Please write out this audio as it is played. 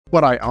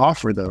what I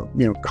offer though,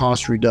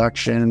 cost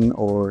reduction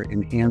or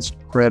enhanced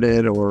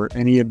credit or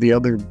any of the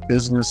other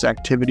business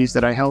activities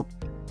that I help,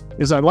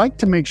 is I like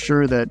to make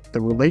sure that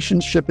the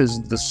relationship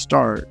is the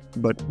start,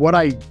 but what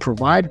I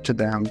provide to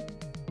them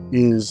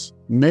is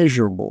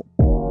measurable.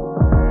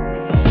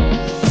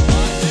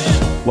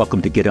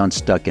 Welcome to Get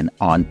Unstuck and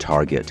On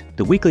Target,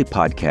 the weekly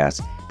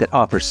podcast that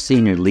offers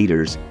senior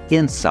leaders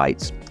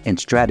insights and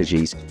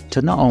strategies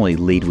to not only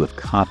lead with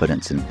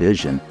confidence and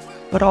vision,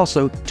 but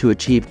also to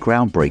achieve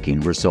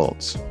groundbreaking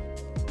results.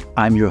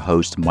 I'm your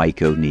host,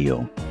 Mike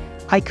O'Neill.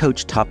 I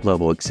coach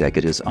top-level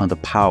executives on the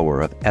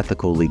power of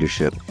ethical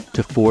leadership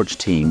to forge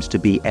teams to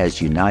be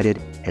as united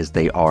as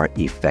they are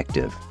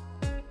effective.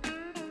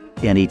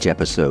 In each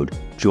episode,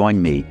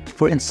 join me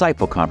for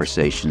insightful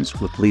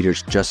conversations with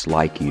leaders just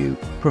like you,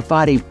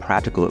 providing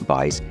practical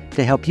advice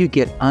to help you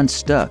get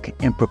unstuck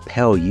and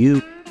propel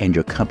you and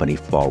your company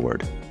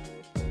forward.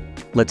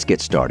 Let's get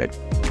started.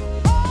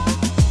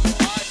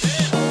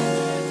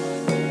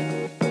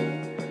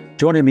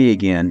 Joining me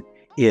again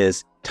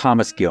is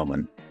Thomas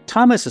Gilman.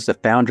 Thomas is the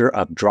founder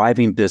of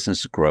Driving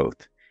Business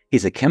Growth.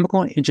 He's a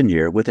chemical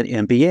engineer with an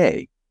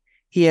MBA.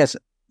 He has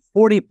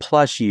 40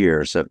 plus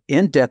years of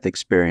in-depth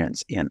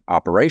experience in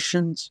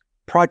operations,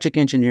 project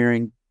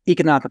engineering,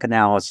 economic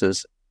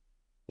analysis,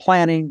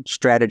 planning,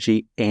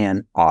 strategy,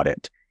 and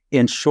audit.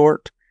 In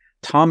short,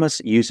 Thomas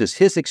uses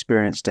his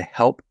experience to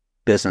help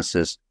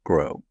businesses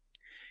grow.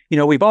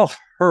 We've all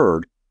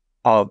heard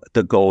of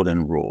the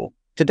golden rule.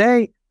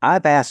 Today,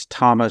 I've asked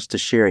Thomas to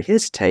share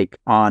his take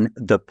on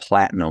the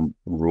platinum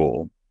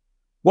rule.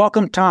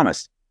 Welcome,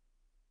 Thomas.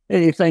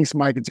 Hey, thanks,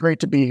 Mike. It's great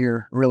to be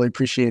here. Really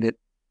appreciate it.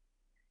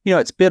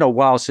 It's been a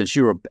while since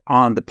you were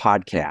on the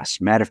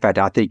podcast. Matter of fact,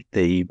 I think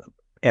the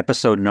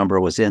episode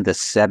number was in the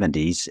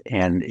 70s.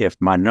 And if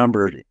my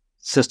number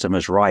system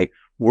is right,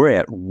 we're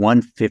at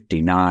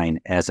 159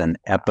 as an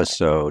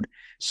episode.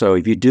 So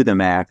if you do the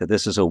math, that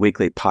this is a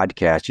weekly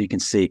podcast, you can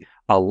see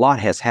a lot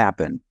has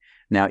happened.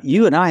 Now,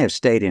 you and I have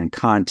stayed in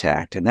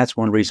contact, and that's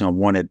one reason I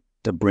wanted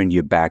to bring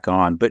you back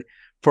on. But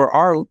for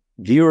our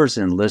viewers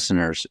and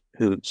listeners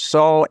who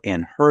saw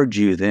and heard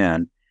you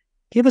then,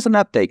 give us an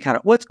update, kind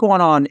of what's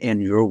going on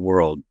in your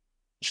world.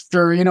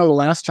 Sure. The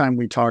last time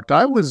we talked,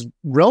 I was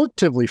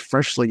relatively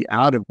freshly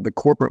out of the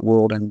corporate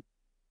world and,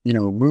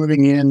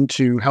 moving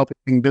into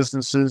helping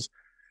businesses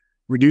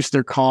reduce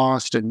their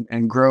cost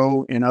and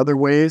grow in other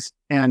ways.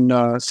 And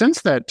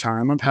since that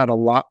time, I've had a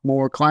lot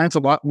more clients,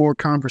 a lot more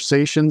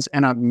conversations,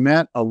 and I've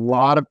met a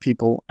lot of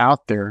people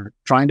out there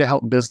trying to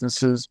help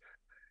businesses.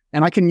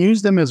 And I can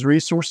use them as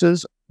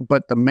resources,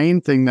 but the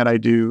main thing that I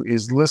do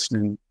is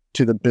listening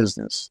to the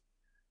business.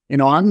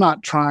 I'm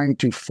not trying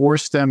to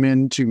force them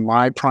into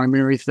my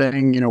primary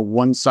thing,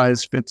 one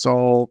size fits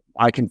all.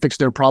 I can fix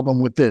their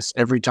problem with this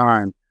every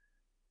time.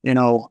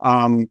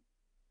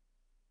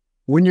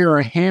 When you're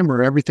a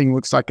hammer, everything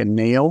looks like a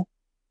nail.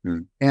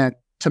 And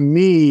to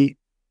me,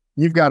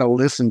 you've got to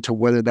listen to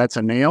whether that's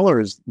a nail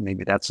or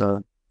maybe that's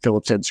a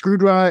Phillips head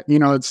screwdriver.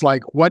 It's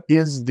like, what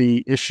is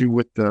the issue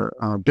with the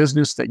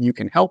business that you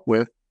can help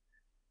with?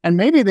 And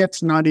maybe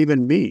that's not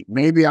even me.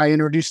 Maybe I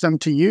introduce them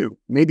to you.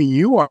 Maybe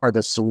you are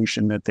the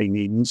solution that they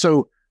need. And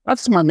so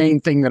that's my main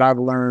thing that I've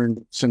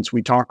learned since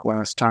we talked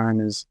last time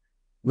is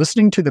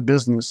listening to the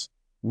business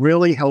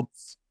really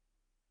helps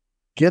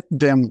get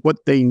them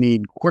what they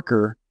need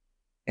quicker.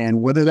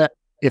 And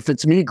if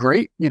it's me,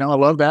 great. I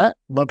love that.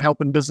 Love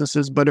helping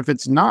businesses. But if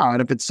it's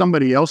not, if it's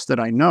somebody else that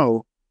I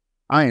know,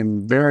 I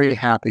am very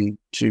happy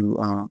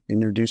to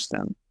introduce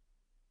them.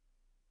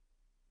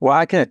 Well,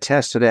 I can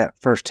attest to that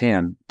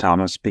firsthand,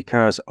 Thomas,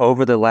 because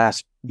over the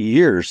last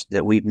years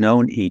that we've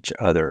known each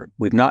other,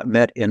 we've not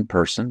met in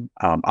person.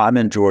 I'm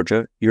in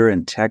Georgia, you're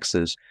in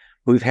Texas.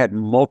 We've had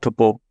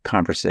multiple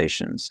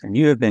conversations, and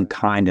you have been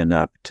kind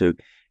enough to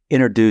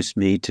introduce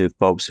me to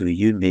folks who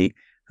you meet,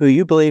 who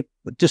you believe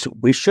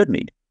we should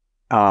meet.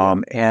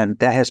 And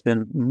that has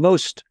been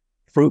most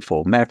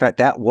fruitful. Matter of fact,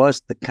 that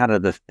was the kind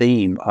of the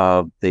theme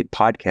of the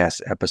podcast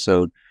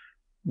episode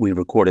we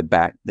recorded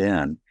back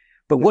then.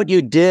 But what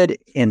you did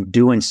in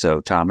doing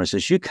so, Thomas,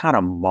 is you kind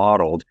of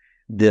modeled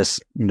this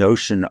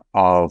notion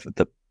of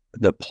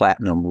the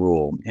platinum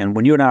rule. And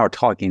when you and I were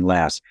talking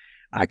last,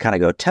 I kind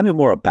of go, tell me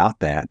more about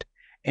that.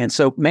 And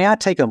so may I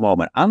take a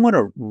moment? I'm going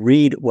to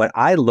read what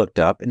I looked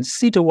up and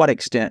see to what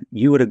extent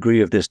you would agree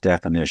with this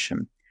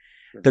definition.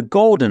 The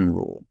golden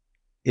rule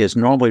is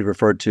normally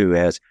referred to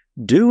as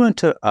do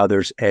unto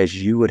others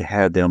as you would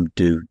have them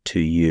do to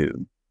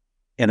you.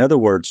 In other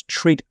words,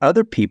 treat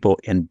other people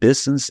in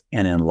business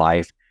and in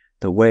life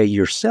the way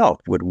yourself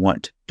would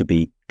want to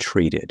be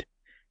treated.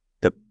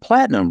 The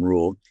platinum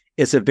rule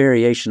is a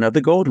variation of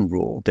the golden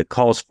rule that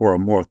calls for a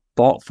more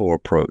thoughtful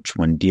approach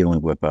when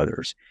dealing with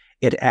others.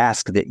 It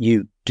asks that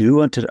you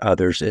do unto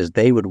others as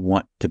they would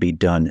want to be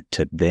done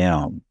to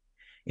them.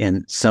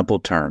 In simple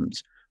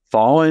terms,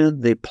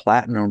 following the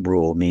platinum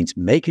rule means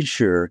making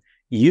sure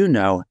you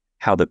know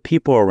how the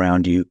people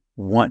around you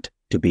want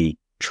to be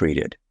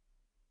treated.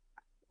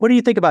 What do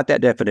you think about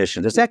that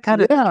definition? Does that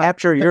kind of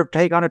capture your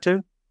take on it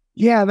too?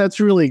 Yeah, that's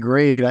really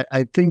great.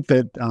 I think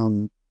that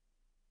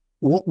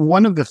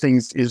one of the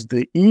things is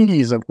the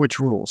ease of which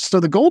rules. So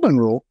the golden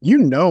rule, you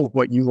know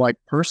what you like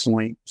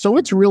personally. So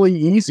it's really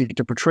easy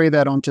to portray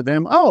that onto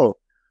them. Oh,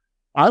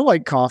 I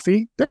like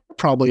coffee. They're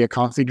probably a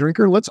coffee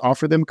drinker. Let's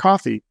offer them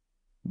coffee.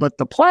 But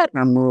the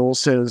platinum rule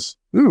says,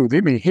 ooh,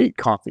 they may hate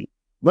coffee.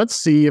 Let's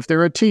see if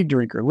they're a tea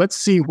drinker. Let's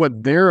see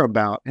what they're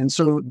about. And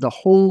so the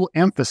whole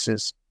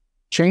emphasis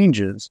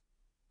changes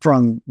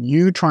from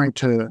you trying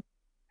to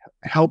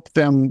help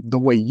them the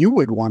way you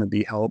would want to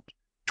be helped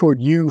toward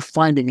you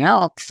finding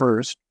out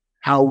first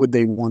how would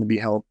they want to be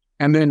helped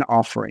and then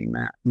offering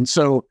that. And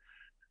so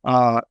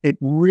it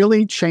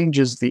really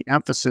changes the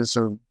emphasis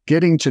of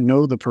getting to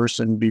know the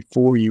person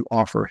before you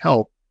offer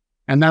help.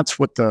 And that's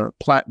what the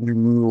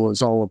platinum rule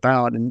is all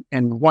about. And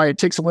why it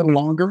takes a little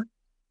longer.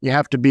 You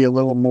have to be a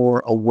little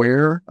more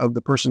aware of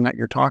the person that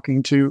you're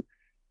talking to.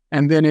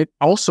 And then it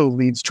also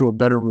leads to a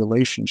better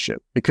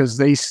relationship because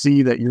they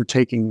see that you're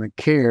taking the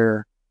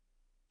care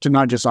to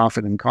not just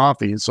offer them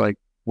coffee. It's like,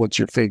 what's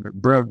your favorite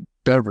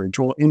beverage?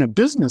 Well, in a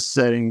business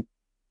setting,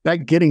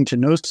 that getting to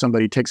know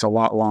somebody takes a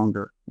lot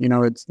longer. You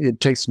know, it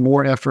takes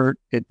more effort.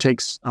 It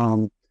takes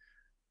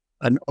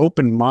an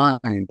open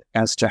mind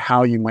as to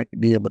how you might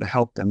be able to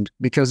help them.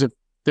 Because if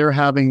they're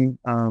having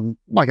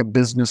like a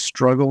business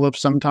struggle of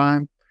some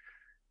time,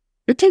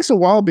 it takes a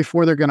while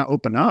before they're going to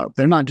open up.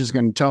 They're not just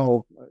going to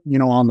tell,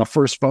 on the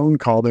first phone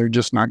call, they're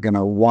just not going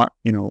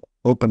to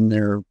open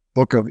their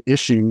book of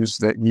issues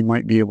that you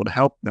might be able to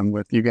help them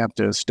with. You have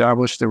to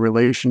establish the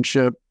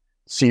relationship,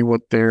 see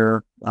what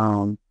their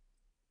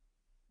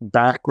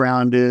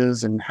background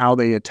is and how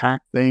they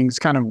attack things,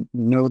 kind of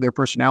know their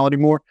personality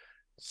more.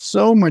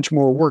 So much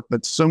more work,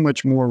 but so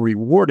much more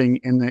rewarding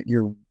in that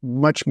you're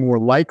much more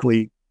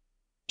likely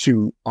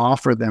to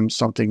offer them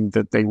something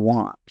that they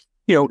want.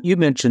 You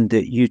mentioned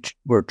that you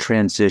were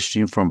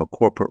transitioning from a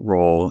corporate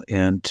role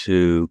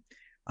into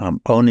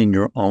owning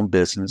your own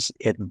business,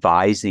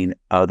 advising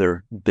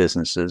other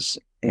businesses.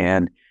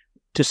 And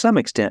to some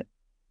extent,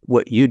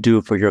 what you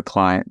do for your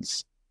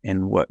clients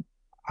and what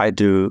I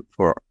do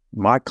for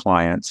my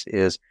clients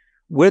is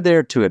we're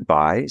there to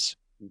advise,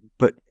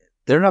 but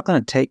they're not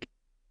going to take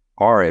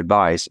our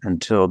advice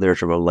until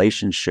there's a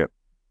relationship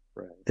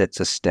that's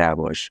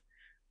established,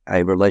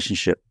 a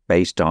relationship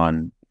based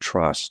on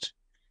trust.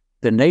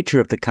 The nature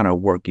of the kind of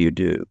work you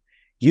do,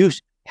 you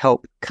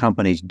help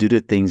companies do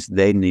the things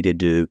they need to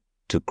do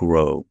to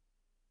grow.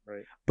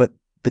 Right. But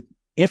the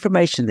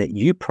information that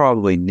you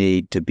probably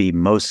need to be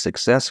most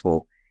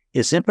successful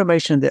is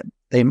information that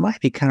they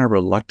might be kind of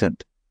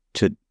reluctant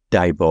to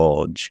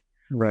divulge.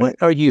 Right. What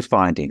are you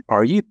finding?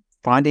 Are you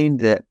finding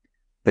that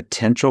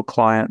potential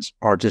clients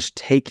are just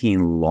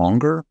taking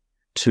longer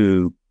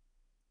to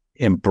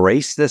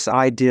embrace this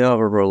idea of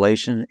a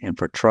relation and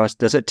for trust?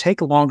 Does it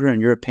take longer,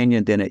 in your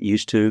opinion, than it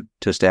used to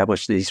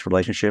establish these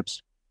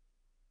relationships?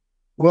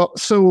 Well,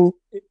 so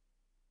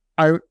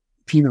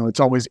it's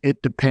always,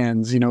 it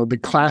depends, the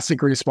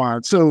classic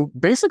response. So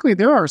basically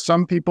there are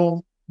some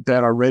people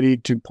that are ready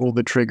to pull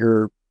the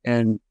trigger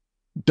and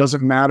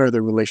doesn't matter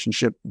the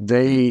relationship.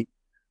 They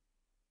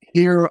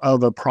hear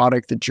of a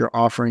product that you're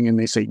offering and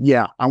they say,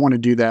 yeah, I want to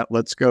do that.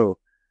 Let's go.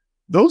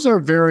 Those are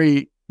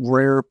very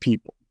rare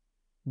people.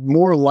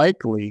 More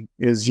likely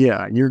is,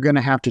 you're going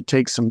to have to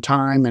take some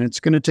time and it's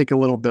going to take a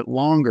little bit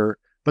longer,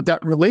 but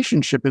that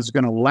relationship is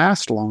going to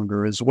last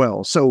longer as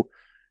well. So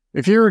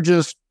if you're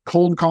just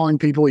cold calling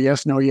people,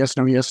 yes, no, yes,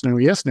 no, yes, no,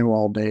 yes, no,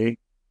 all day,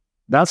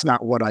 that's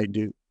not what I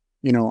do.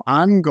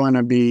 I'm going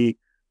to be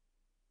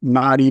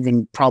not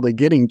even probably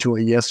getting to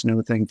a yes,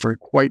 no thing for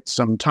quite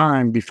some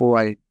time before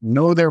I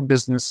know their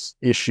business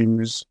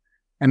issues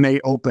and they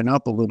open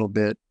up a little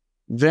bit.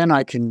 Then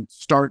I can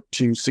start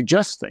to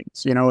suggest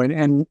things,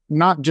 and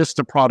not just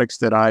the products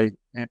that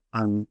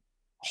I'm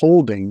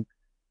holding,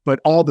 but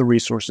all the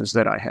resources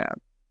that I have.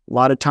 A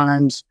lot of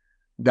times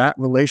that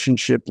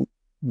relationship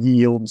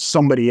yields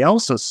somebody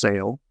else a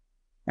sale,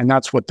 and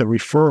that's what the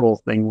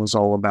referral thing was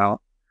all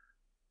about.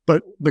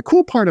 But the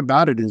cool part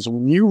about it is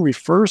when you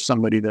refer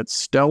somebody that's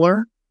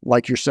stellar,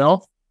 like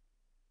yourself,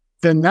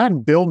 then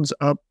that builds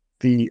up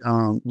the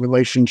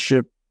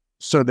relationship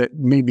so that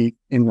maybe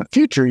in the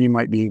future, you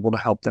might be able to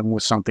help them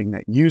with something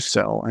that you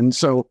sell. And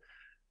so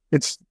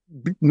it's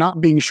not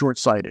being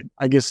short-sighted.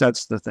 I guess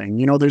that's the thing.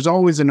 There's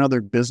always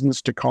another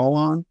business to call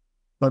on,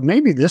 but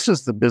maybe this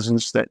is the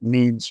business that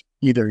needs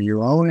either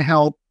your own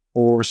help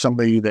or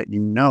somebody that you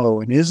know.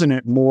 And isn't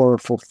it more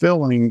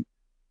fulfilling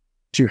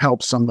to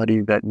help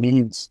somebody that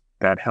needs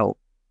that help?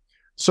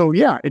 So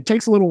it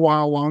takes a little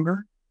while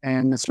longer.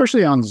 And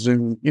especially on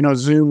Zoom,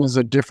 Zoom is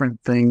a different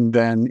thing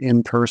than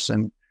in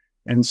person.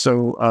 And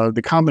so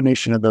the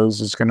combination of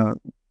those is going to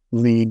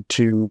lead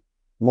to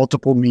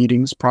multiple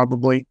meetings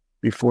probably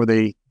before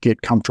they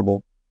get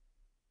comfortable.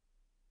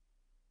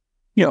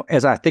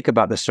 As I think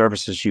about the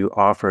services you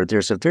offer,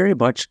 there's a very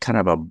much kind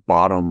of a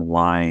bottom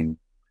line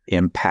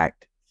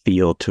impact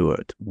feel to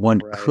it.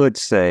 One could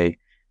say,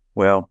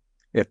 well,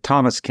 if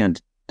Thomas can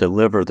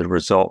deliver the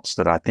results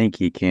that I think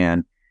he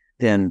can,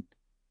 then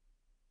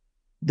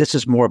this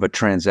is more of a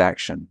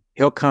transaction.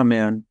 He'll come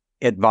in,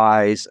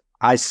 advise,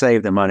 I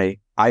save the money,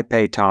 I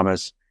pay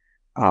Thomas.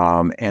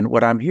 And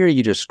what I'm hearing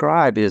you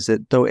describe is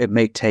that though it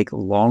may take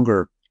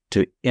longer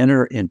to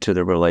enter into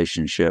the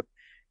relationship,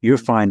 you're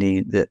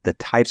finding that the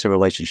types of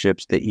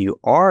relationships that you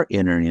are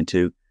entering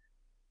into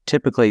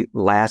typically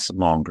last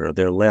longer.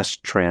 They're less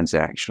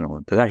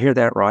transactional. Did I hear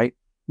that right?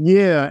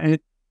 Yeah, and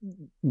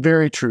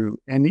very true.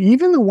 And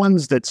even the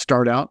ones that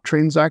start out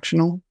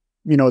transactional,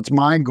 it's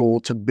my goal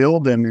to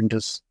build them into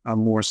a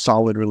more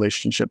solid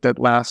relationship that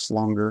lasts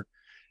longer.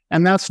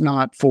 And that's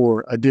not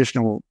for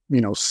additional,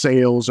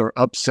 sales or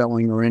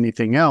upselling or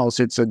anything else.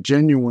 It's a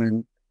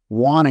genuine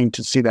wanting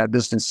to see that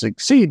business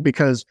succeed,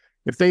 because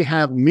if they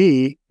have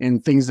me in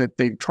things that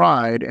they've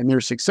tried and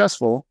they're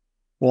successful,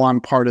 well,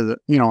 I'm part of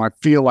I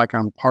feel like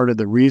I'm part of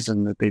the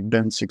reason that they've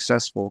been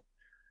successful.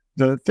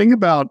 The thing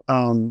about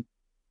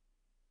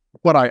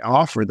what I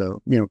offer,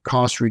 though,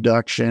 cost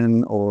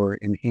reduction or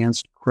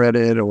enhanced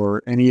credit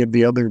or any of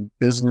the other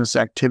business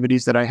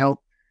activities that I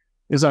help,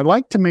 is I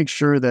like to make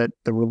sure that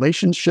the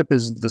relationship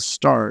is the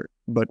start,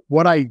 but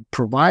what I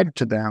provide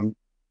to them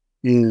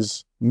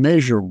is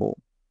measurable.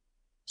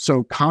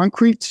 So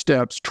concrete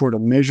steps toward a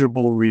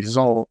measurable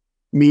result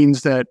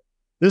means that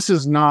this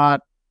is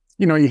not,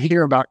 you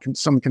hear about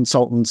some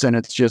consultants and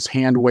it's just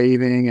hand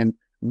waving and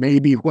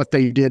maybe what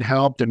they did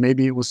helped and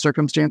maybe it was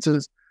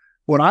circumstances.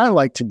 What I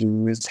like to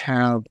do is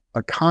have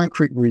a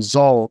concrete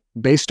result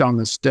based on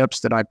the steps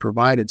that I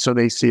provided, so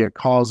they see a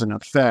cause and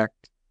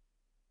effect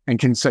and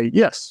can say,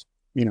 yes,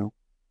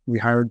 we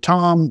hired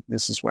Tom,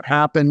 this is what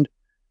happened.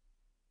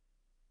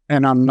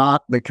 And I'm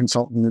not the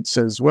consultant that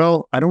says,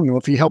 well, I don't know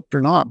if he helped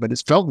or not, but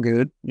it's felt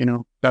good.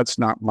 That's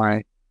not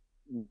my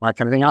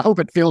kind of thing. I hope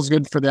it feels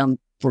good for them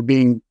for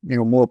being,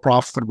 more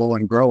profitable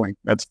and growing.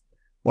 That's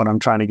what I'm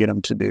trying to get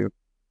them to do.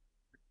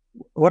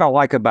 What I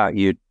like about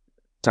you,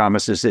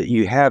 Thomas, is that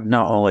you have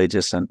not only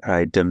just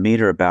a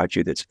demeanor about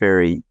you that's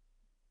very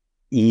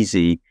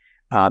easy.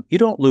 You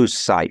don't lose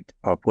sight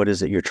of what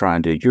is it you're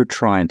trying to do. You're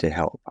trying to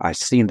help. I've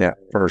seen that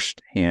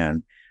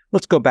firsthand.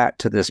 Let's go back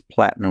to this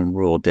platinum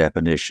rule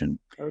definition.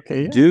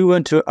 Okay. Yeah. Do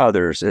unto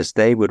others as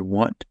they would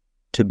want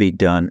to be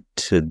done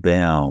to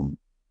them.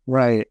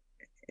 Right.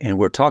 And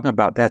we're talking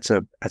about that's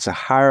a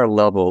higher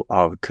level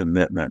of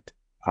commitment.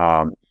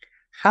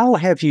 How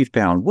have you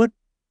found, what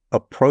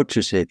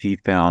approaches have you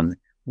found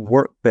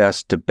work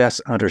best to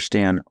best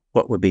understand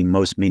what would be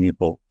most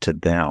meaningful to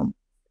them?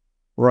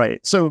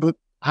 Right. So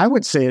I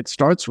would say it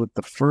starts with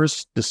the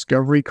first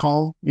discovery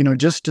call,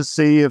 just to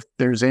see if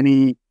there's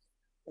any,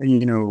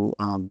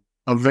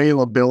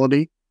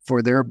 availability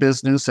for their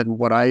business and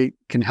what I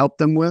can help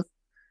them with.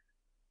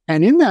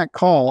 And in that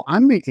call,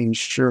 I'm making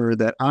sure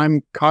that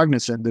I'm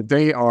cognizant that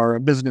they are a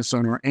business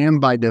owner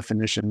and by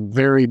definition,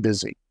 very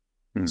busy.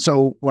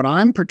 So what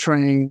I'm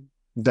portraying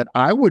that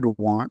I would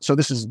want, so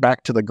this is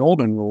back to the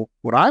golden rule,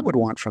 what I would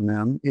want from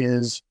them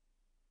is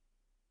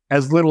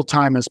as little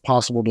time as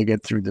possible to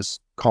get through this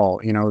call.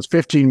 It's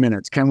 15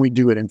 minutes. Can we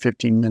do it in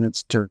 15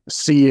 minutes to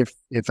see if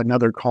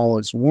another call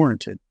is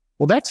warranted?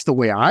 Well, that's the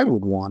way I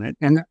would want it.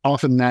 And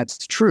often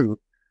that's true.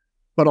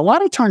 But a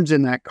lot of times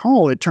in that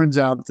call, it turns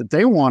out that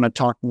they want to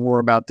talk more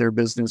about their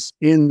business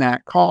in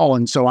that call.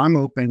 And so I'm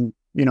open,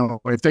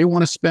 if they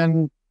want to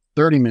spend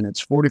 30 minutes,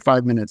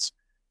 45 minutes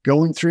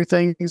going through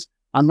things,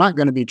 I'm not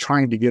going to be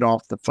trying to get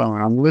off the phone.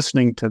 I'm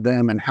listening to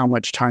them and how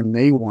much time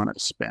they want to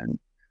spend.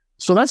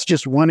 So that's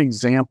just one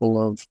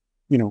example of,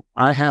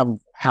 I have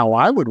how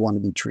I would want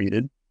to be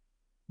treated,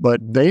 but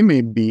they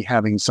may be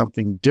having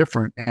something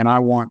different and I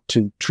want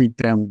to treat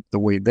them the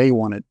way they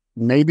want it.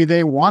 Maybe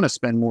they want to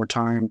spend more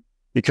time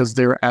because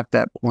they're at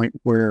that point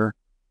where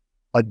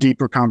a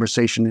deeper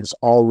conversation is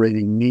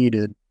already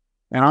needed.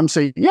 And I'm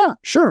saying, yeah,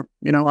 sure.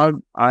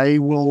 I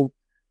will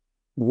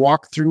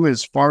walk through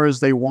as far as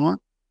they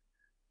want.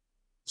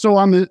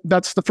 So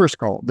that's the first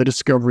call, the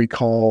discovery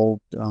call.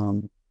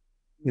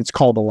 It's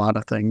called a lot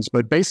of things,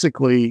 but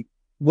basically,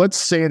 let's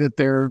say that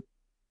they're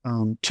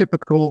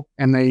typical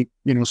and they,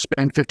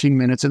 spend 15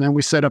 minutes and then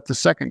we set up the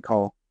second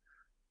call.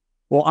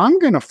 Well, I'm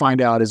going to find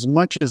out as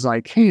much as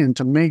I can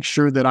to make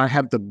sure that I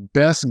have the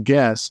best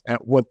guess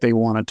at what they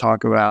want to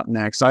talk about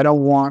next. I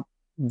don't want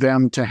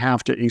them to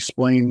have to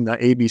explain the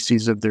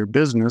ABCs of their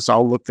business.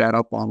 I'll look that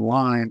up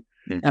online.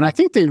 And I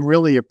think they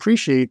really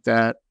appreciate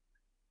that.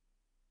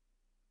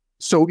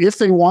 So if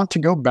they want to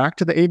go back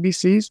to the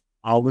ABCs,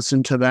 I'll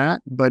listen to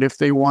that. But if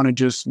they want to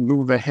just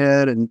move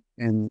ahead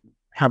and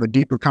have a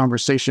deeper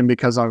conversation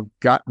because I've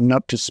gotten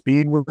up to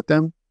speed with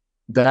them,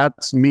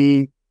 that's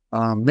me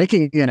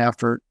making an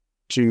effort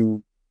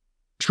to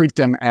treat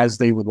them as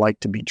they would like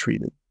to be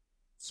treated.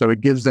 So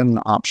it gives them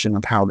the option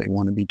of how they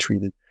want to be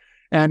treated.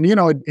 And,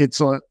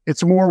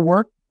 it's more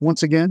work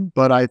once again,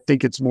 but I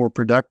think it's more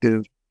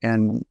productive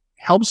and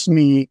helps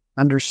me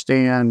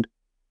understand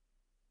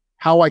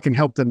how I can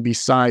help them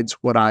besides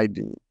what I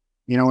do.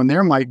 And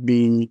there might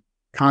be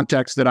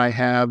contacts that I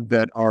have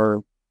that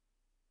are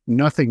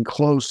nothing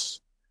close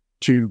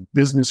to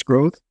business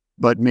growth,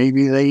 but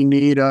maybe they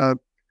need an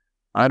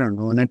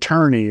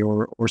attorney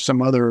or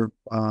some other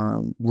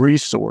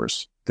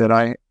resource that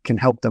I can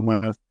help them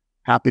with.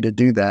 Happy to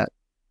do that.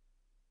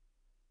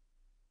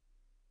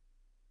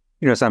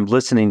 As I'm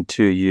listening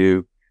to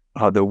you,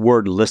 the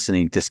word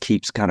listening just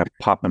keeps kind of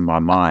popping in my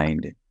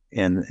mind.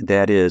 And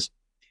that is,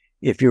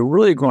 if you're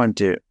really going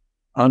to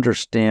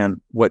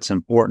understand what's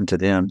important to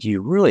them,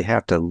 you really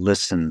have to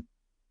listen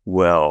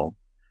well.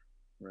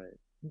 Right.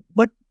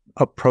 What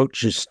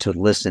approaches to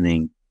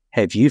listening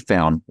have you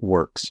found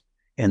works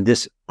in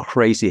this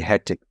crazy,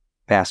 hectic,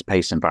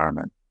 fast-paced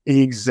environment?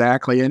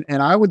 Exactly. And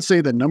I would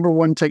say the number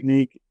one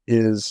technique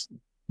is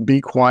be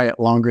quiet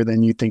longer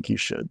than you think you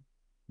should.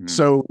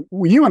 So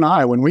you and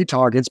I, when we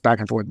talk, it's back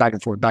and forth, back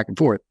and forth, back and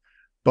forth.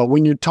 But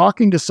when you're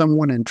talking to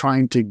someone and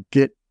trying to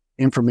get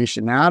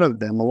information out of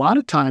them, a lot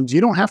of times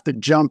you don't have to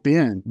jump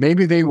in.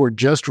 Maybe they were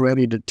just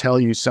ready to tell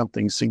you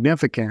something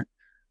significant.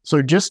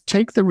 So just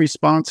take the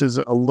responses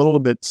a little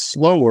bit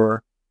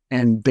slower,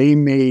 and they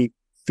may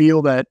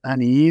feel that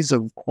unease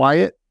of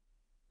quiet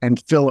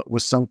and fill it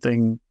with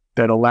something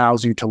that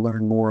allows you to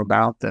learn more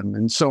about them.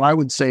 And so I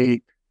would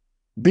say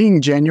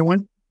being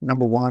genuine,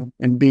 number one,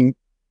 and being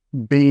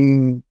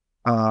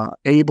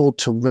able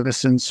to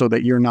listen so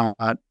that you're not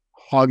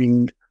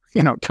hogging,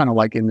 kind of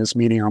like in this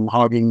meeting, I'm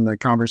hogging the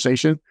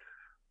conversation.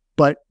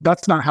 But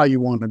that's not how you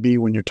want to be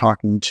when you're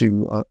talking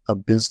to a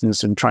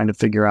business and trying to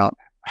figure out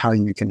how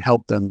you can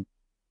help them.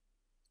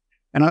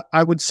 And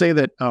I would say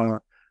that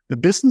the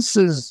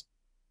businesses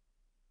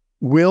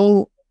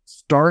will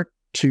start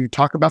to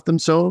talk about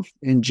themselves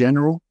in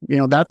general.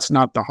 That's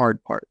not the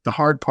hard part. The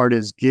hard part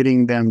is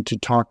getting them to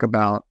talk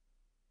about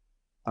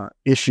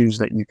issues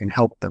that you can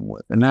help them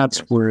with. And that's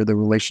where the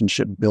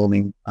relationship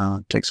building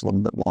takes a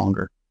little bit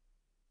longer.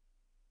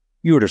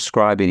 You were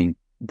describing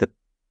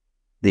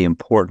the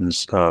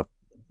importance of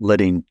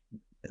letting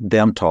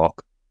them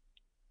talk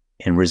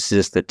and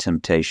resist the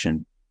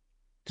temptation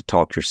to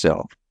talk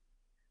yourself.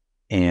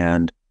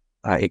 And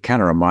it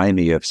kind of reminded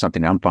me of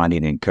something I'm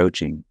finding in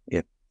coaching.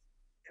 If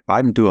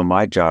I'm doing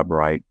my job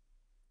right,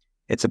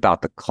 it's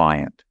about the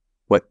client,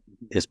 what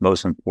is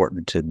most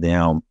important to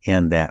them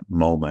in that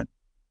moment.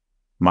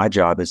 My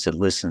job is to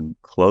listen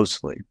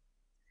closely,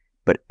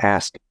 but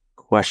ask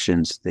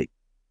questions that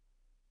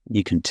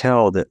you can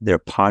tell that they're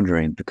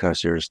pondering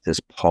because there's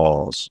this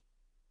pause.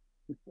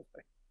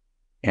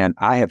 And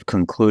I have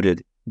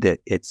concluded that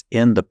it's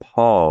in the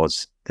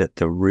pause that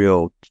the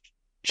real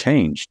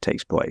change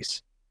takes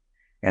place.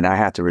 And I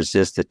have to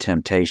resist the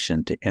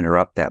temptation to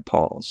interrupt that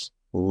pause.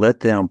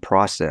 Let them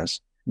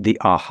process the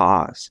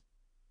ahas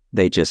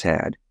they just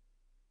had.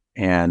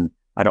 And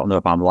I don't know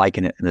if I'm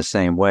liking it in the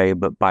same way,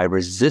 but by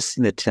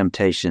resisting the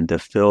temptation to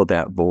fill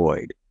that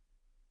void,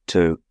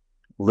 to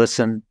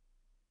listen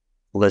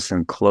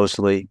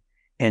closely,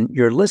 and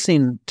you're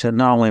listening to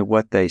not only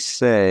what they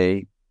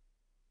say,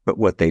 but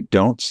what they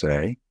don't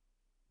say.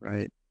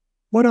 Right.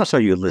 What else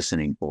are you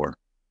listening for?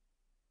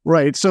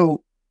 Right.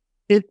 So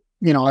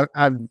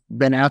I've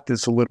been at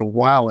this a little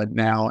while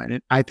now,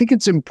 and I think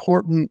it's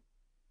important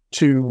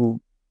to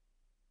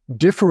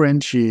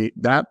differentiate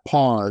that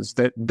pause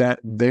that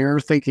they're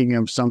thinking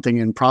of something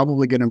and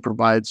probably going to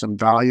provide some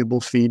valuable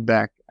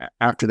feedback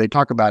after they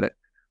talk about it,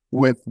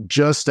 with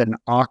just an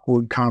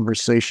awkward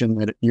conversation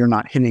that you're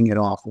not hitting it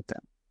off with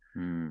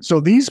them. So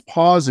these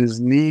pauses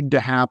need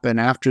to happen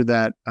after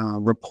that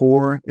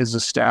rapport is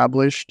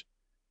established,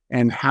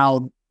 and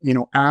how,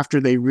 after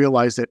they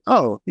realize that,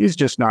 oh, he's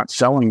just not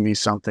selling me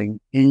something.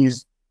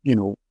 He's,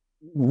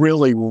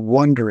 really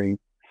wondering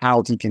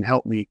how he can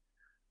help me.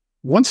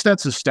 Once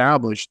that's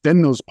established,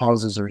 then those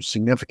pauses are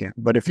significant.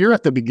 But if you're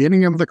at the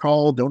beginning of the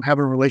call, don't have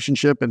a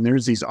relationship, and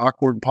there's these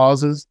awkward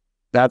pauses,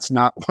 that's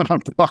not what I'm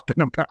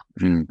talking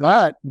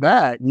about.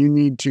 That you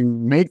need to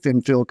make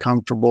them feel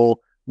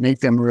comfortable,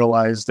 make them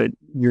realize that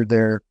you're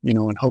there,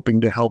 and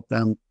hoping to help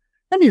them.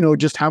 And,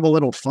 just have a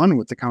little fun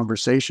with the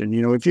conversation.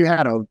 If you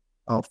had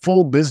a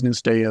full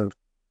business day of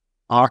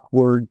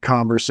awkward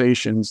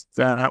conversations,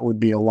 that would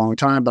be a long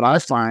time. But I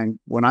find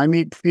when I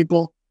meet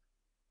people,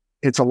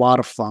 it's a lot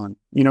of fun.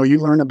 You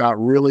learn about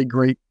really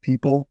great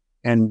people,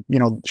 and,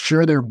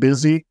 sure, they're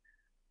busy,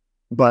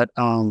 but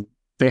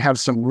they have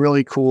some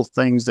really cool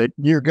things that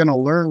you're going to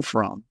learn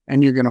from,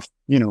 and you're going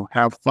to,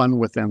 have fun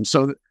with them.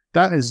 So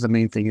that is the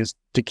main thing, is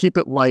to keep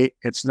it light.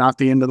 It's not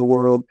the end of the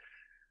world.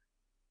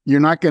 You're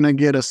not going to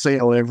get a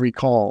sale every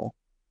call.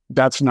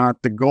 That's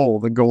not the goal.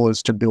 The goal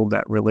is to build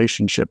that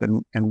relationship.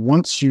 And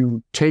once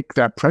you take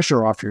that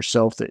pressure off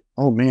yourself that,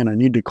 oh man, I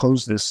need to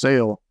close this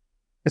sale,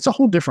 it's a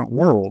whole different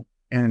world.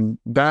 And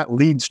that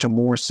leads to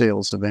more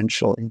sales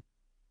eventually.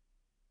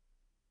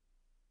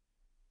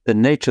 The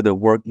nature of the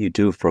work you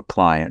do for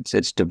clients,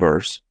 it's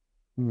diverse.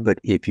 But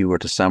if you were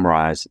to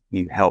summarize,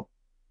 you help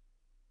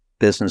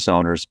business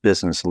owners,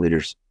 business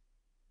leaders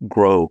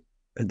grow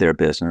their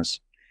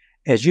business.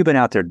 As you've been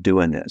out there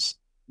doing this,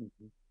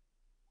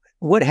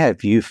 what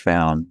have you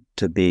found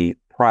to be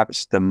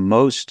perhaps the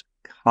most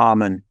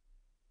common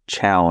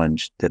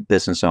challenge that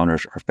business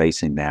owners are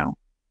facing now?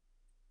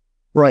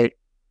 Right.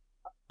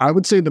 I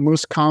would say the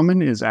most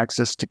common is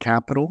access to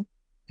capital,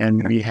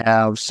 and we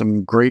have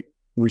some great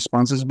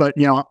responses, but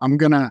I'm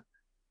going to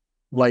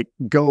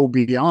go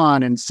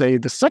beyond and say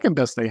the second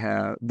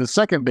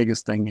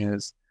biggest thing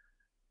is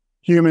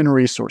human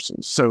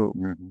resources. So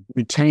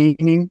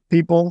retaining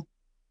people,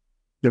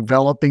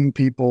 developing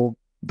people,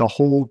 the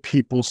whole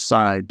people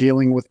side,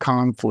 dealing with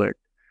conflict.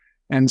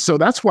 And so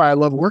that's why I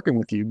love working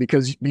with you,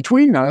 because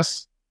between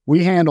us,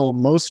 we handle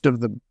most of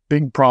the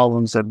big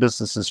problems that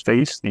businesses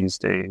face these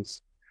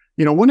days.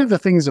 You know, one of the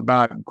things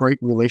about great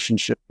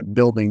relationship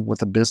building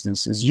with a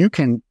business is you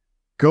can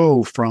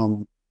go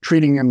from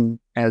treating them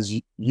as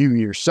you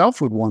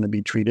yourself would want to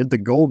be treated, the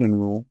golden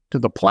rule, to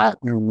the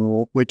platinum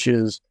rule, which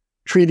is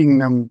treating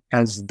them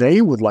as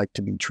they would like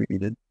to be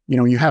treated. You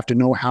know, you have to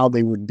know how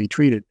they would be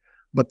treated.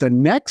 But the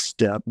next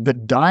step, the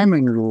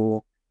diamond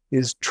rule,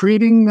 is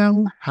treating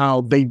them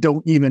how they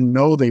don't even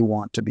know they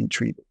want to be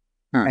treated.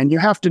 And you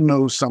have to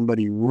know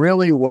somebody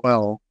really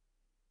well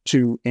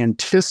to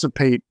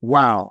anticipate,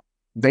 wow,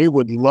 they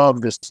would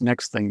love this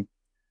next thing.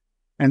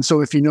 And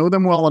so if you know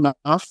them well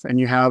enough and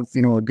you have,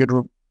 you know, a good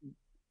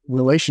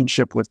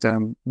relationship with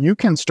them, you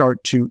can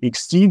start to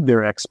exceed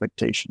their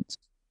expectations.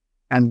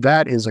 And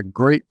that is a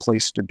great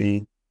place to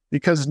be,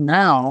 because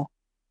now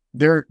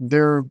they're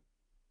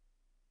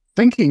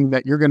thinking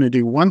that you're going to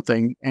do one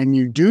thing and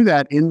you do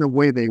that in the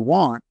way they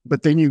want,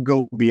 but then you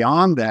go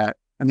beyond that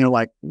and they're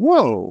like,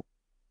 whoa,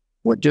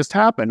 what just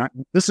happened?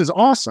 This is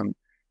awesome.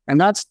 And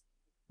that's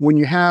when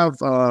you have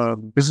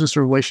business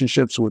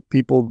relationships with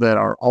people that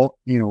are all,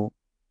 you know,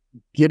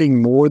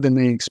 getting more than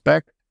they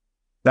expect.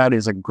 That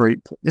is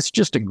it's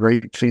just a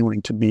great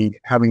feeling to be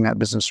having that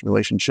business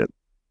relationship.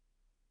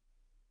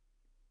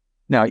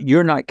 Now,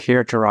 you're not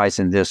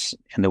characterizing this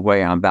in the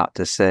way I'm about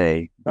to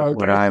say. Okay.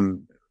 What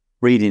I'm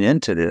reading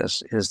into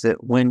this is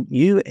that when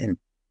you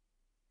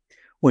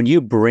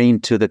bring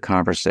to the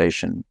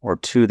conversation or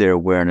to their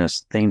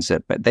awareness things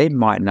that they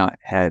might not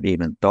have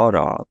even thought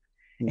of,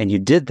 and you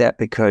did that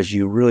because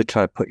you really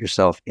try to put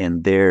yourself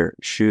in their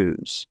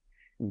shoes,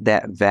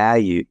 that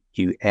value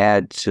you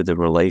add to the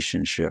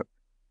relationship.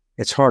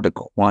 It's hard to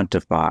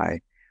quantify,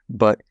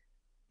 but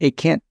it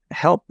can't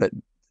help but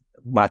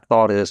my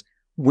thought is,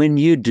 when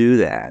you do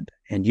that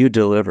and you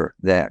deliver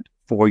that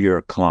for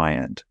your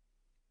client,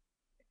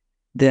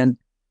 then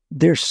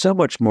they're so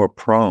much more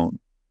prone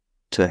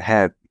to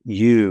have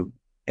you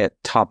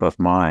at top of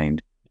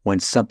mind when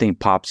something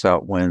pops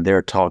up when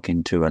they're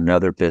talking to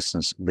another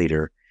business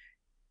leader.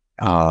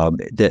 And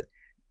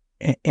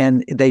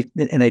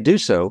they do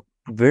so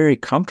very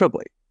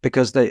comfortably,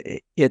 because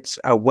it's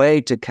a way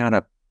to kind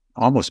of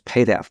almost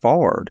pay that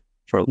forward,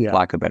 for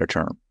lack of a better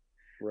term.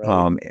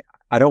 Right.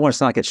 I don't want to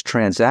sound like it's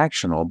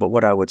transactional, but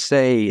what I would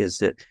say is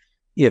that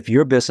if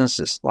your business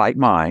is like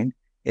mine,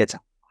 it's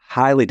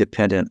highly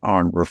dependent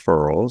on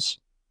referrals,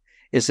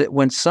 is that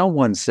when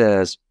someone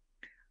says,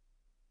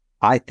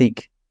 I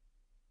think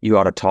you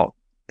ought to talk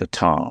to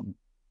Tom.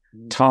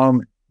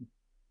 Tom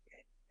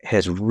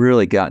has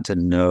really gotten to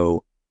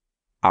know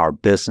our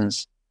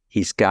business.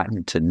 He's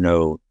gotten to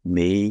know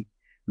me.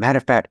 Matter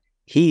of fact,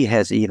 he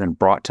has even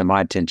brought to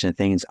my attention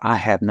things I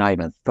have not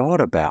even thought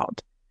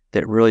about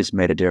that really has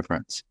made a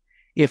difference.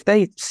 If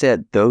they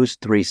said those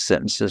 3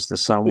 sentences to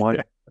someone,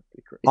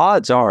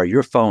 odds are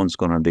your phone's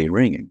going to be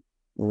ringing.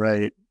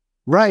 Right.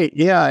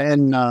 Yeah.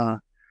 And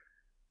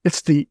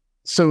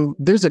so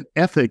there's an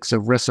ethics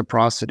of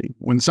reciprocity.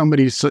 When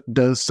somebody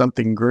does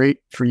something great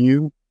for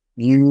you,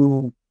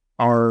 you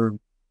are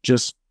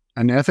just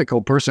an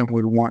ethical person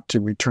would want to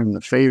return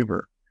the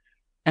favor.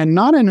 And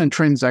not in a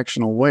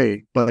transactional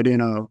way, but in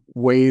a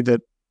way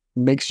that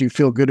makes you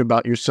feel good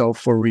about yourself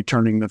for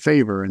returning the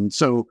favor. And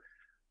so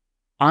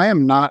I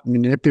am not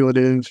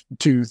manipulative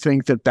to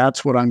think that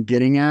that's what I'm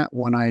getting at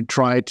when I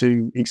try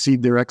to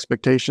exceed their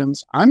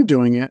expectations. I'm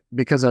doing it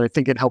because I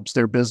think it helps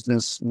their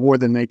business more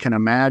than they can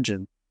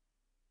imagine.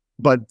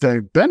 But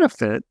the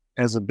benefit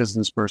as a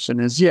business person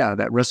is,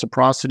 that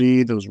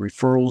reciprocity, those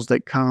referrals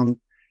that come.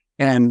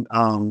 And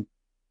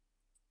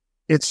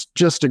it's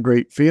just a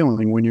great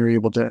feeling when you're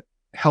able to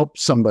help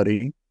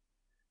somebody,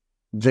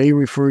 they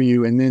refer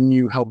you, and then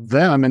you help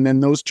them, and then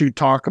those two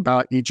talk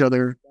about each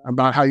other,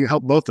 about how you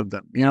help both of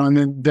them,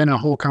 and then a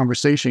whole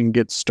conversation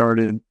gets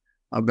started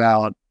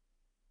about,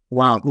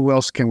 wow, who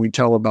else can we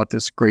tell about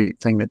this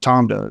great thing that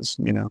Tom does?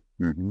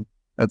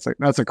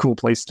 That's a cool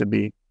place to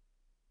be.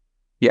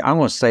 Yeah, I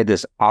want to say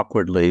this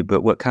awkwardly,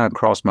 but what kind of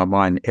crossed my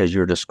mind as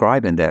you're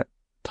describing that,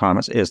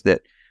 Thomas, is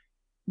that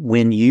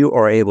when you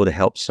are able to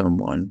help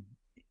someone,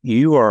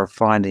 you're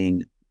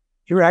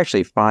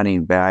actually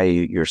finding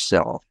value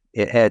yourself.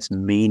 It adds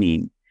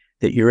meaning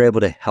that you're able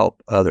to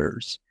help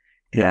others.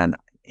 Yeah. And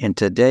in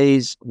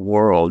today's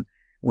world,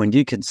 when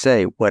you can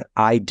say what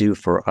I do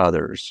for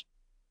others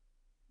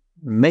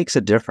makes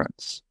a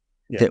difference.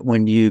 Yeah. That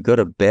when you go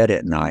to bed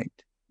at night,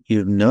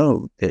 you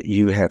know that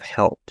you have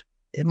helped.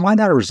 It might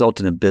not have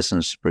resulted in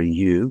business for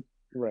you,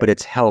 right, but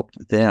it's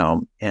helped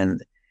them.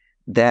 And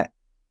that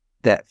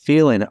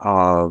feeling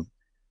of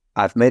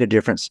I've made a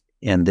difference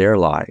in their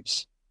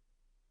lives,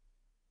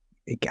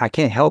 I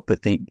can't help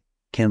but think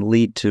can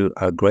lead to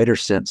a greater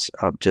sense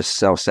of just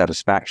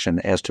self-satisfaction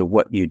as to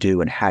what you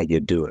do and how you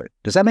do it.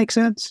 Does that make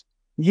sense?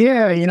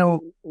 Yeah.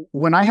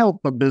 When I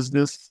help a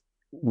business,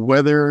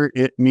 whether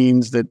it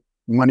means that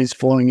money's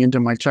flowing into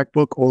my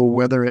checkbook or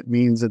whether it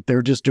means that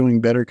they're just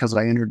doing better because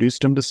I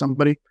introduced them to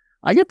somebody,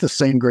 I get the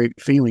same great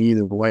feeling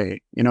either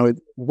way.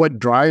 What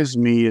drives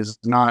me is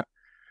not,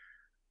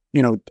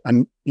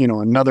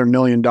 another $1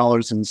 million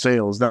in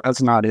sales.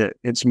 That's not it.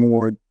 It's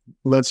more,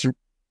 let's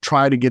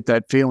try to get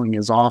that feeling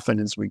as often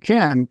as we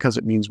can because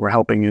it means we're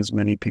helping as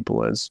many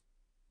people as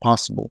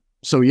possible.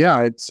 So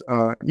yeah, it's,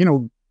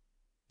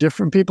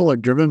 different people are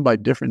driven by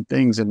different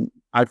things. And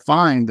I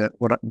find that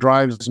what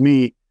drives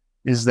me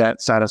is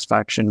that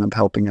satisfaction of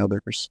helping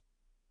others.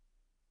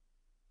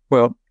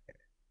 Well,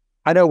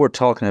 I know we're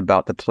talking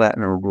about the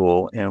platinum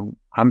rule, and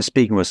I'm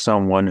speaking with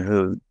someone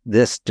who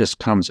this just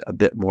comes a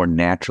bit more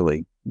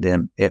naturally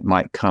than it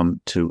might come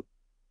to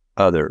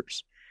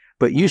others.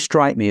 But you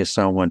strike me as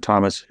someone,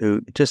 Thomas, who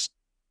just,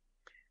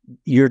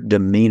 your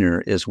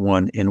demeanor is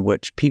one in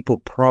which people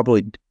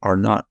probably are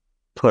not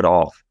put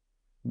off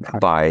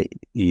by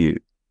you.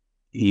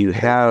 You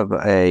have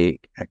a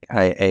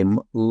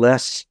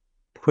less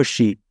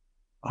pushy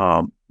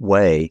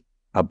way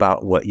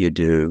about what you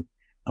do.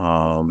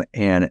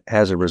 And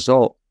as a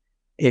result,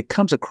 it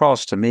comes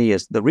across to me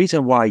as the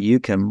reason why you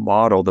can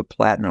model the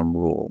platinum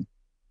rule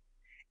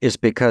is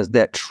because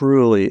that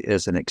truly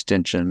is an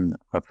extension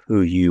of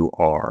who you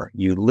are.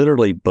 You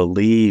literally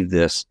believe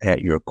this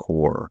at your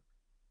core.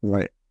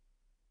 Right.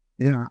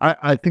 Yeah,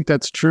 I think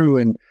that's true.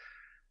 And,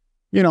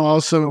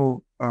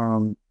 also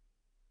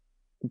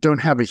don't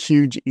have a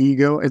huge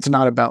ego. It's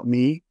not about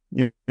me,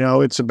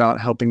 it's about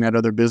helping that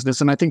other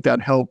business. And I think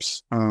that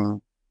helps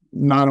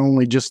not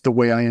only just the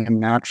way I am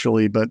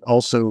naturally, but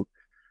also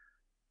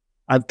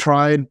I've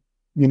tried,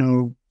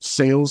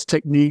 sales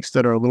techniques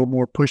that are a little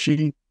more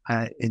pushy.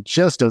 It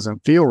just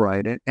doesn't feel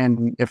right.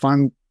 And if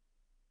I'm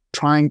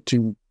trying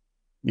to,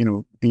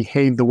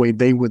 behave the way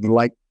they would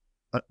like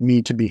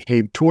me to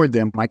behave toward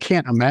them, I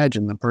can't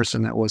imagine the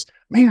person that was,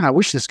 man, I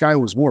wish this guy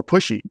was more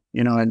pushy,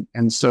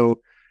 and so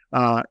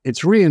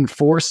it's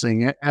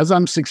reinforcing as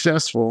I'm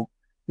successful.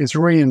 It's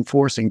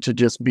reinforcing to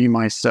just be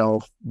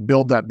myself,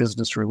 build that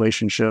business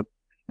relationship.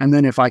 And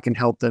then if I can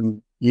help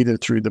them either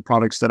through the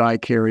products that I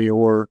carry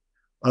or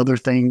other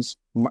things,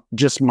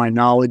 just my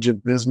knowledge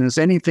of business,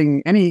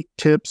 anything, any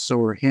tips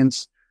or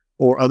hints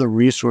or other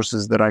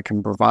resources that I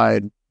can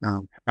provide,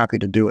 happy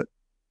to do it.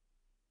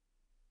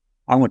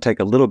 I want to take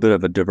a little bit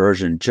of a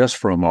diversion just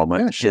for a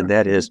moment. Yeah, sure. And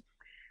that is,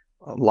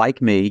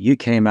 like me, you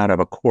came out of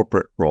a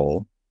corporate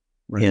role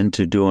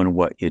into doing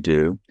what you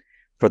do.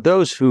 For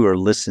those who are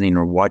listening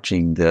or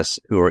watching this,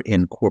 who are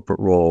in corporate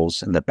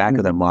roles, in the back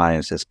of their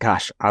mind says,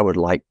 gosh, I would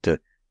like to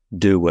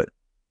do what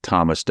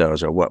Thomas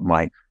does or what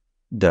Mike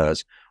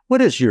does.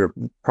 What is your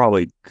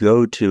probably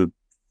go-to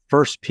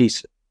first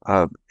piece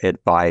of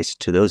advice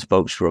to those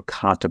folks who are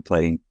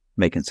contemplating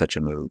making such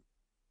a move?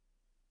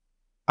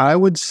 I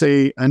would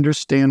say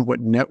understand what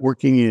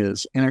networking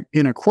is.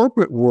 In a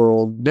corporate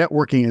world,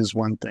 networking is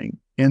one thing.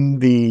 In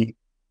the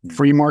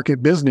free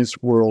market business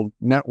world,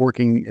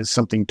 networking is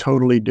something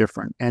totally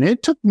different. And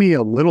it took me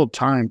a little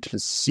time to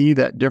see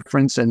that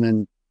difference and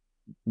then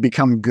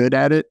become good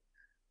at it.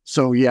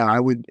 So yeah, I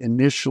would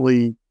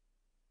initially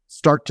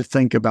start to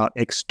think about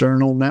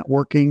external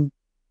networking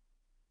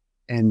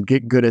and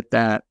get good at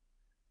that.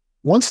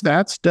 Once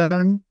that's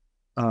done,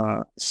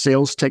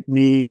 sales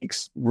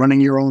techniques, running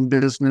your own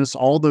business,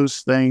 all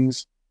those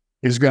things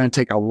is going to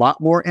take a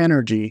lot more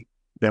energy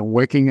than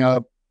waking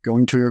up,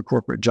 going to your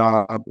corporate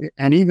job.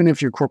 And even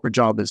if your corporate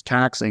job is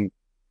taxing,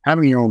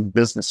 having your own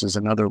business is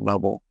another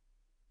level.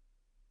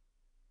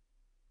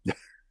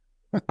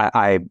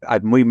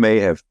 We may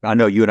have, I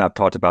know you and I have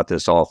talked about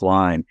this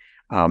offline.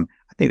 I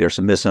think there's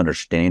some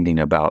misunderstanding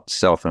about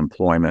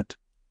self-employment.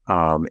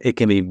 It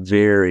can be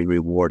very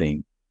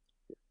rewarding,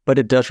 but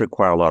it does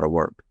require a lot of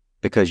work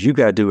because you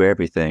got to do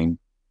everything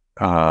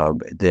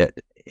that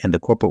in the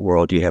corporate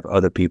world, you have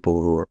other people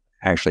who are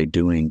actually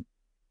doing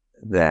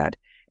that.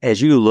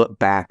 As you look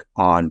back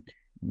on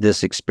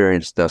this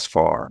experience thus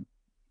far,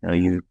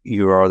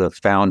 you are the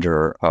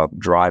founder of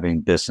Driving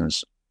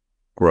Business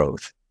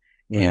Growth,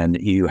 and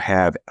you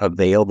have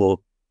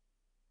available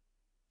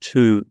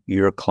to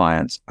your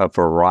clients a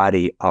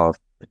variety of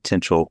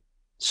potential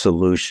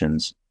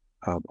solutions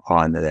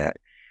on that.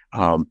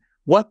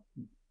 What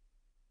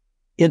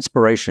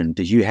inspiration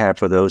do you have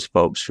for those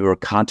folks who are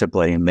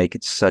contemplating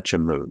making such a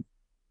move?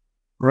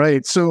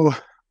 Right. So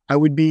I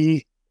would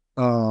be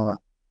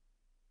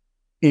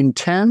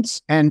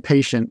intense and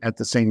patient at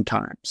the same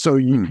time. So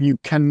you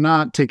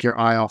cannot take your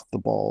eye off the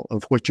ball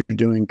of what you're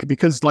doing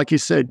because, like you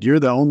said, you're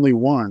the only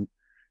one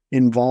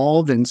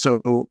involved. And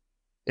so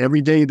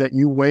every day that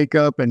you wake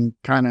up and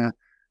kind of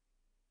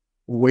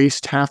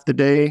waste half the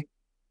day,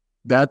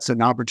 that's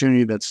an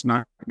opportunity that's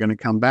not going to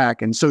come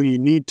back. And so you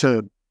need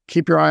to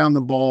keep your eye on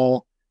the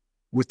ball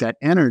with that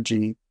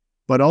energy,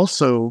 but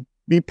also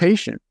be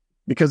patient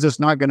because it's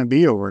not going to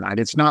be overnight.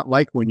 It's not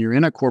like when you're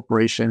in a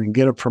corporation and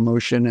get a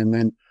promotion and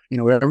then,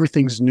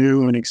 everything's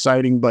new and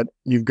exciting, but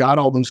you've got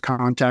all those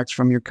contacts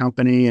from your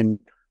company and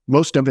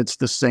most of it's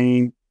the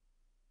same.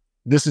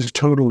 This is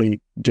totally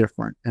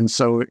different. And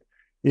so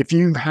if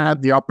you've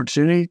had the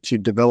opportunity to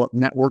develop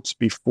networks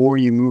before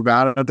you move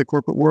out of the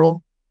corporate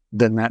world,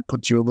 then that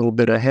puts you a little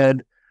bit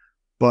ahead.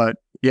 But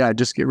yeah,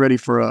 just get ready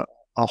for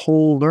a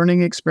whole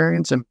learning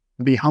experience and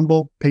be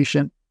humble,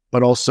 patient,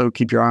 but also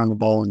keep your eye on the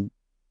ball and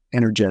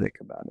energetic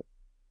about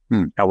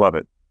it. I love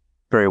it.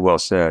 Very well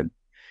said.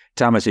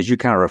 Thomas, as you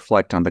kind of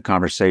reflect on the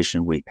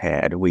conversation we've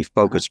had, we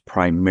focused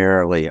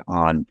primarily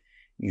on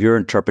your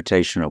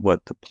interpretation of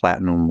what the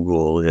platinum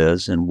rule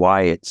is and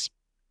why it's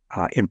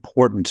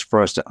important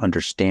for us to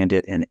understand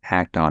it and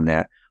act on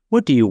that.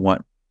 What do you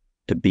want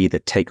to be the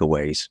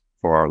takeaways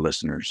for our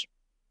listeners?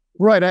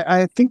 Right.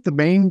 I think the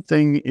main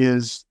thing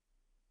is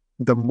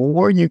the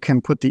more you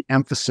can put the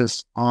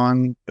emphasis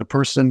on the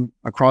person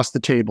across the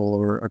table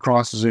or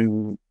across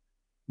Zoom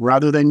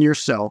rather than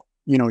yourself.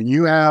 You know,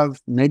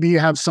 maybe you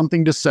have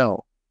something to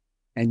sell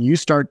and you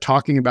start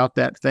talking about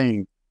that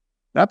thing.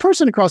 That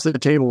person across the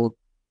table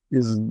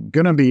is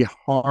going to be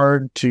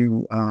hard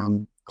to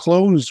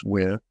close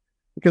with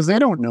because they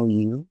don't know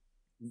you.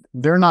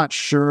 They're not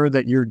sure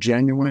that you're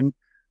genuine.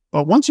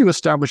 But once you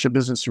establish a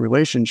business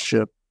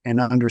relationship and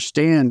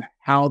understand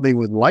how they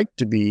would like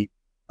to be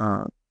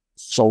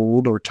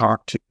sold or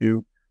talked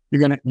to,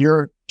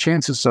 your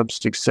chances of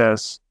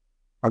success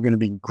are going to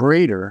be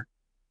greater.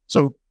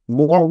 So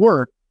more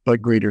work,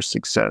 but greater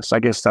success. I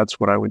guess that's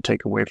what I would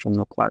take away from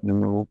the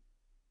platinum rule.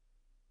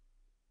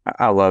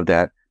 I love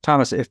that.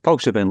 Thomas, if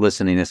folks have been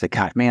listening and say,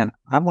 God, man,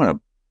 I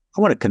want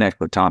to connect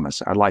with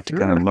Thomas. I'd like to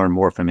kind of learn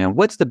more from him.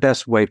 What's the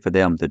best way for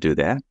them to do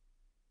that?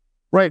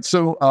 Right.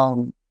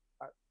 So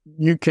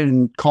you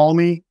can call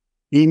me,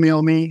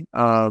 email me.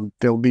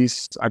 There'll be,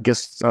 I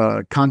guess,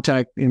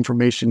 contact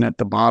information at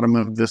the bottom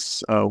of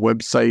this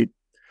website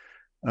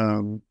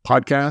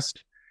podcast.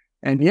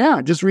 And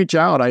yeah, just reach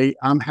out.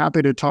 I'm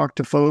happy to talk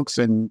to folks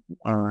and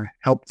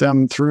help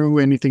them through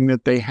anything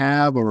that they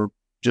have, or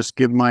just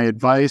give my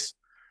advice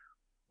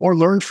or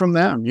learn from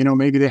them. You know,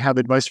 maybe they have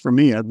advice for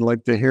me. I'd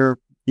like to hear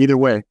either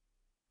way.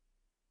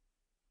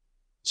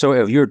 So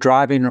if you're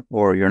driving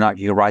or you're not,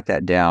 you can write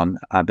that down.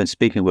 I've been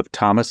speaking with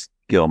Thomas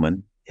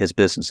Gilman. His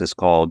business is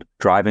called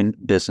Driving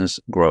Business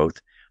Growth.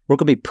 We're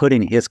going to be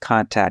putting his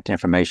contact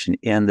information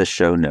in the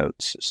show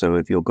notes. So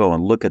if you'll go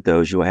and look at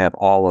those, you'll have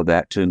all of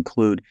that, to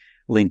include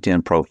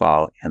LinkedIn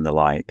profile and the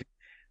like.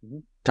 Mm-hmm.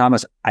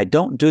 Thomas, I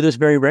don't do this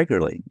very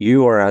regularly.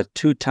 You are a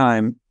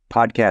 2-time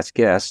podcast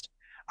guest.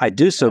 I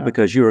do so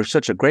because you were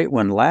such a great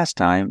one last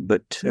time,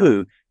 but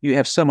 2, you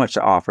have so much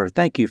to offer.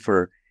 Thank you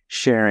for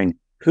sharing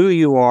who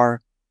you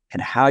are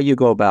and how you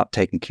go about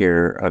taking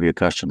care of your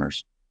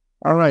customers.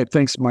 All right.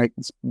 Thanks, Mike.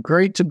 It's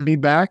great to be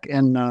back.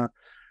 And,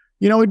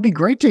 it'd be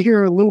great to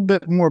hear a little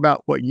bit more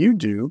about what you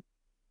do.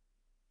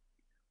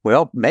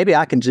 Well, maybe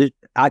I can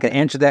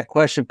answer that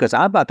question, because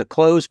I'm about to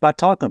close by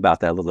talking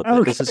about that a little bit.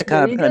 Okay, this is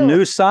kind of a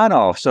new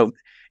sign-off. So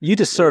you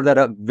just served that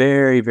up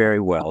very, very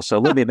well. So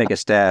let me make a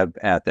stab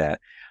at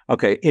that.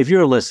 Okay, if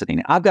you're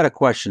listening, I've got a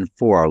question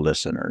for our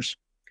listeners.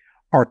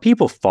 Are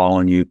people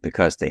following you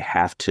because they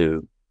have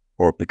to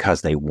or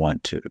because they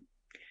want to?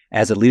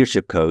 As a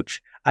leadership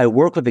coach, I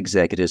work with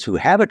executives who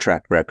have a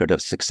track record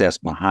of success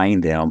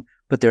behind them,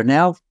 but they're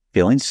now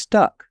feeling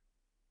stuck.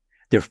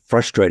 They're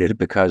frustrated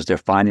because they're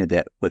finding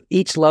that with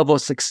each level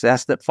of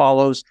success that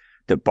follows,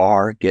 the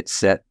bar gets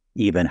set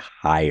even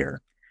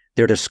higher.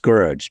 They're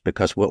discouraged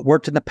because what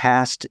worked in the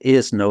past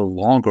is no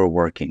longer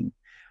working.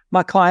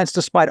 My clients,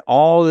 despite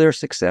all their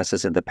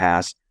successes in the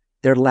past,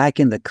 they're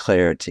lacking the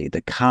clarity,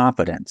 the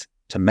confidence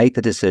to make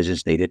the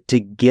decisions needed to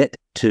get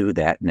to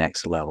that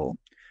next level.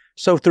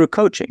 So through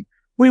coaching,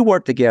 we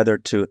work together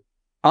to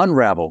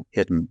unravel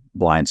hidden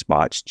blind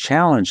spots,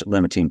 challenge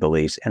limiting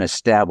beliefs, and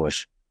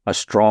establish a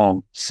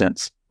strong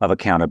sense of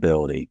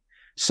accountability.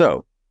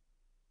 So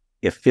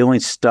if feeling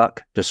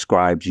stuck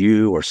describes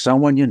you or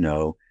someone you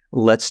know,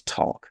 let's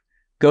talk.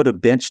 Go to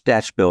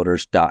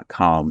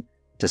bench-builders.com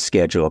to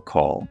schedule a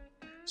call.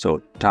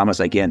 So Thomas,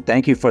 again,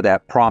 thank you for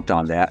that prompt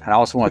on that. I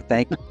also want to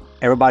thank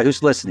everybody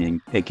who's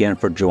listening again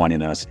for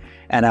joining us.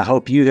 And I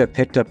hope you have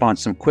picked up on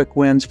some quick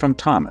wins from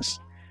Thomas.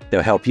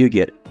 They'll help you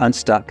get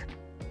unstuck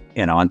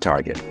and on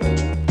target.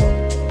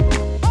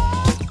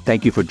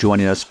 Thank you for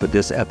joining us for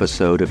this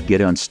episode of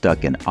Get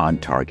Unstuck and On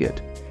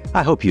Target.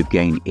 I hope you've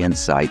gained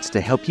insights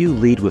to help you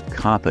lead with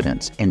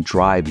confidence and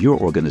drive your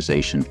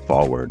organization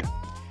forward.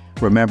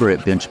 Remember,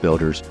 at Bench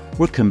Builders,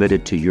 we're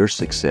committed to your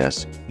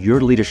success,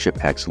 your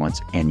leadership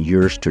excellence, and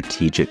your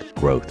strategic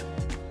growth.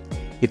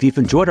 If you've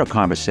enjoyed our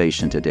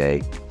conversation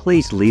today,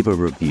 please leave a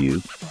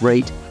review,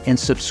 rate, and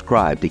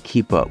subscribe to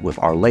keep up with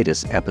our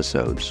latest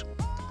episodes.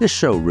 This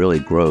show really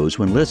grows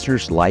when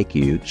listeners like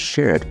you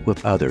share it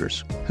with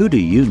others. Who do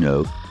you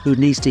know who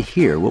needs to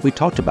hear what we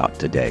talked about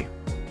today?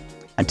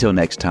 Until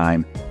next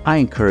time, I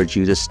encourage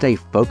you to stay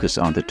focused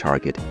on the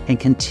target and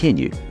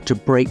continue to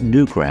break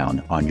new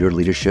ground on your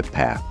leadership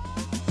path.